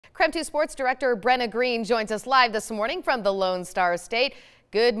KREM 2 Sports Director Brenna Greene joins us live this morning from the Lone Star State.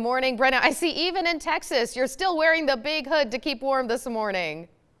 Good morning, Brenna. I see even in Texas, you're still wearing the big hood to keep warm this morning.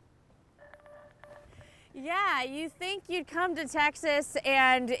 Yeah, you think you'd come to Texas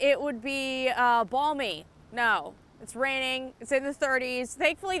and it would be balmy. No, it's raining. It's in the 30s.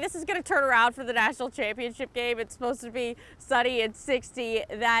 Thankfully, this is going to turn around for the national championship game. It's supposed to be sunny and 60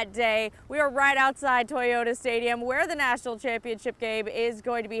 that day. We are right outside Toyota Stadium where the national championship game is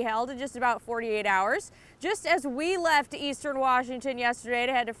going to be held in just about 48 hours. Just as we left Eastern Washington yesterday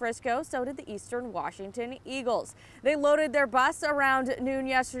to head to Frisco, so did the Eastern Washington Eagles. They loaded their bus around noon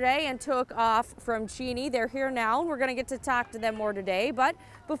yesterday and took off from Cheney. They're here now, and we're going to get to talk to them more today. But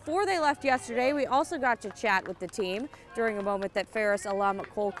before they left yesterday, we also got to chat with the team during a moment that Ferris alum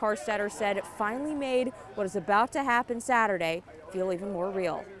Cole Carstetter said it finally made what is about to happen Saturday feel even more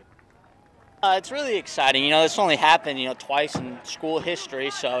real. It's really exciting. This only happened, twice in school history,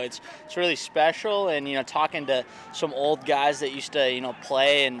 so it's really special. And, talking to some old guys that used to,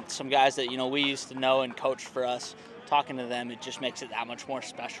 play, and some guys that, we used to know and coach for us, talking to them, it just makes it that much more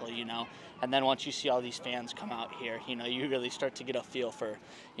special, And then once you see all these fans come out here, you really start to get a feel for,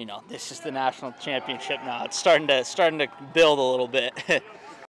 this is the national championship now. It's starting to build a little bit.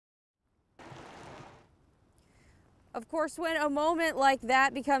 Of course, when a moment like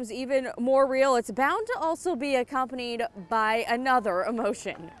that becomes even more real, it's bound to also be accompanied by another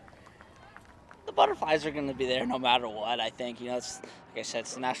emotion. The butterflies are going to be there no matter what, I think. It's, like I said,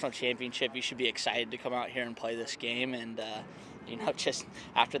 it's the national championship. You should be excited to come out here and play this game. And, just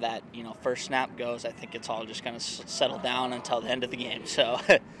after that, first snap goes, I think it's all just going to settle down until the end of the game. So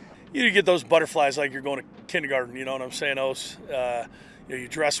you get those butterflies like you're going to kindergarten, you know what I'm saying, Ose? You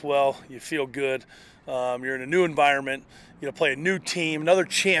dress well, you feel good. You're in a new environment. Play a new team, another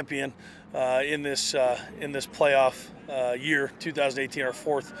champion in this playoff year, 2018, our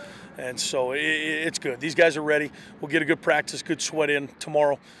fourth, and so it's good. These guys are ready. We'll get a good practice, good sweat in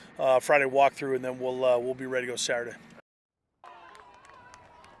tomorrow, Friday walkthrough, and then we'll be ready to go Saturday.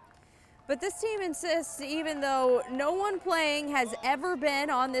 But this team insists, even though no one playing has ever been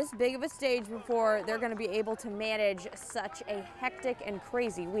on this big of a stage before, they're going to be able to manage such a hectic and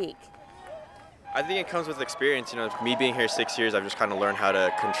crazy week. I think it comes with experience. Me being here 6 years, I've just kind of learned how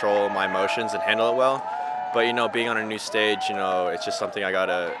to control my emotions and handle it well. But, being on a new stage, it's just something I got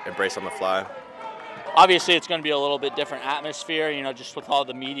to embrace on the fly. Obviously, it's going to be a little bit different atmosphere, just with all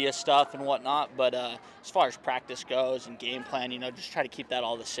the media stuff and whatnot. But as far as practice goes and game plan, just try to keep that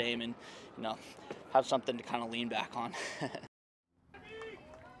all the same and, have something to kind of lean back on.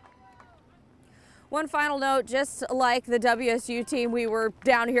 One final note, just like the WSU team we were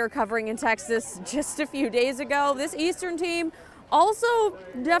down here covering in Texas just a few days ago, this Eastern team also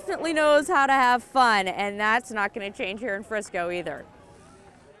definitely knows how to have fun, and that's not going to change here in Frisco either.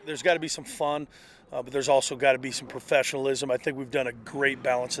 There's got to be some fun, but there's also got to be some professionalism. I think we've done a great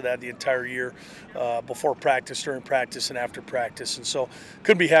balance of that the entire year, before practice, during practice, and after practice. And so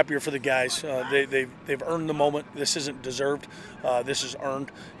couldn't be happier for the guys. They've earned the moment. This isn't deserved. This is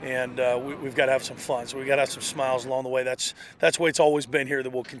earned, and we've got to have some fun. So we've got to have some smiles along the way. That's the way it's always been here, that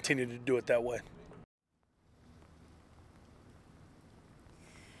we'll continue to do it that way.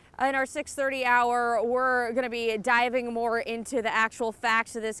 In our 6:30 hour, we're going to be diving more into the actual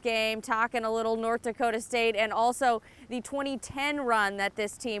facts of this game, talking a little North Dakota State and also the 2010 run that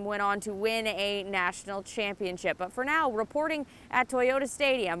this team went on to win a national championship. But for now, reporting at Toyota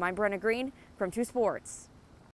Stadium, I'm Brenna Greene from 2 Sports.